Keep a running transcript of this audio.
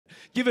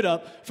Give it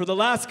up for the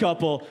last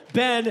couple,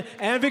 Ben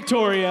and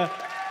Victoria.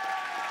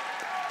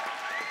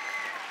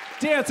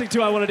 Dancing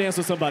to I Wanna Dance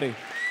With Somebody.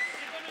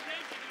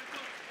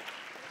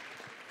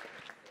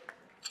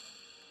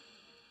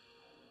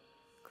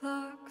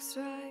 Clock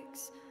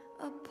strikes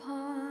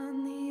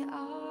upon the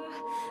hour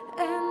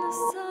and the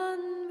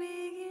sun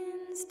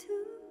begins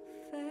to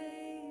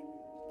fade.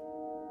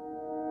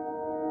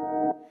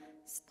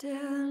 Still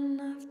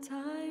enough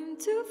time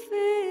to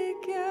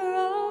figure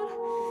out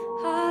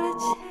how to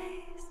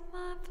chase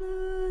my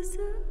blues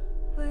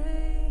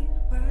away.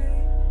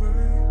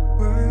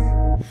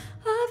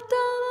 I've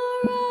done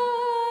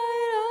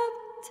alright up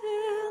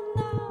till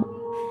now.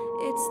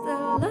 It's the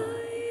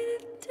light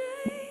of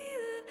day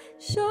that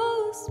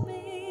shows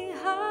me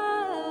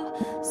how.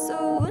 So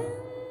when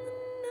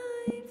the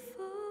night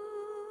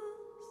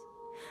falls,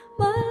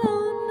 my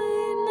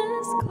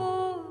loneliness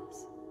calls.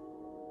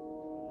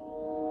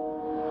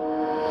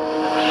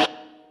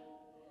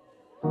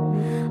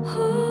 Oh,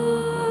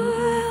 I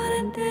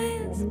wanna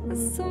dance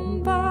with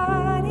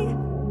somebody.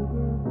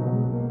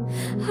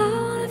 I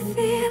wanna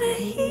feel the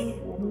heat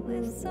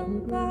with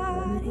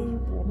somebody.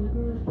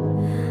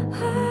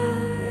 I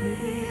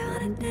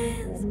wanna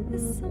dance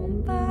with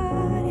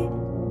somebody.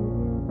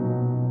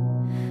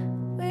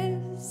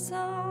 With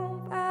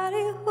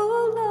somebody who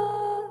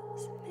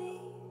loves me.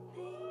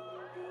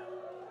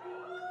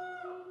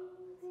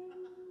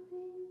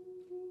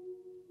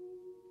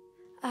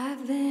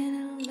 I've been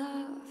in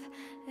love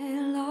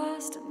and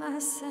lost my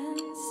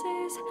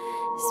senses,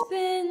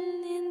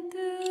 spinning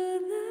through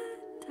the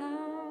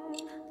town.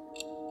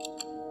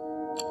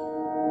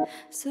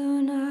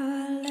 Sooner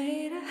or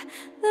later,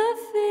 the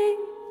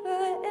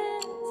fever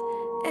ends,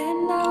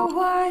 and I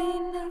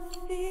wind up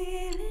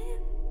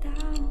feeling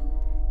down.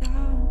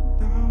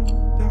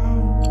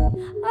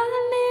 I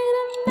need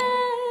a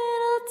man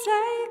who'll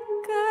take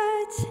a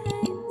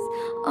chance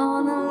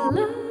on a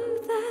love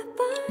that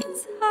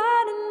burns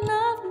hard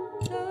enough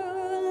to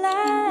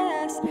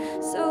last.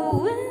 So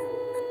when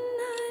the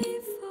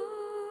night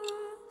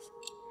falls,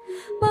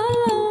 my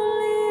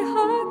lonely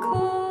heart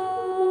calls.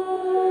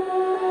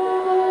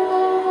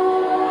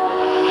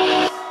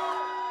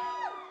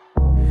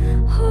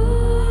 Oh,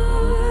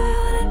 I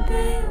wanna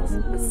dance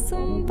with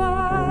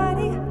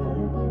somebody.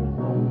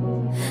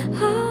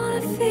 I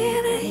wanna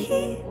feel the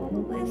heat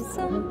with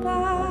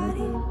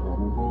somebody.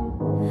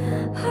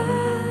 I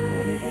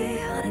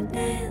wanna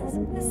dance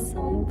with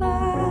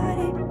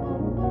somebody.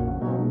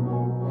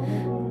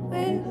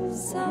 With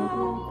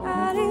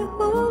somebody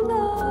who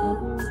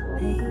loves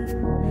me.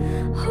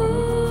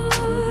 Oh, I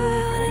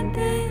wanna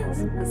dance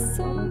with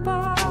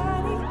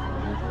somebody.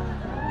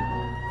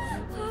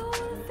 I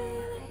wanna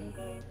feel the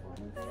heat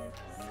with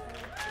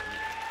somebody.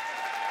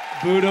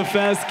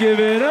 Budapest, give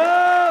it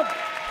up!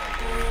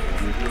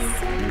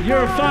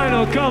 Your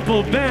final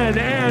couple, Ben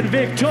and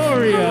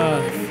Victoria. I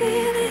wanna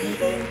feel the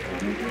heat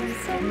with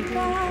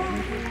somebody.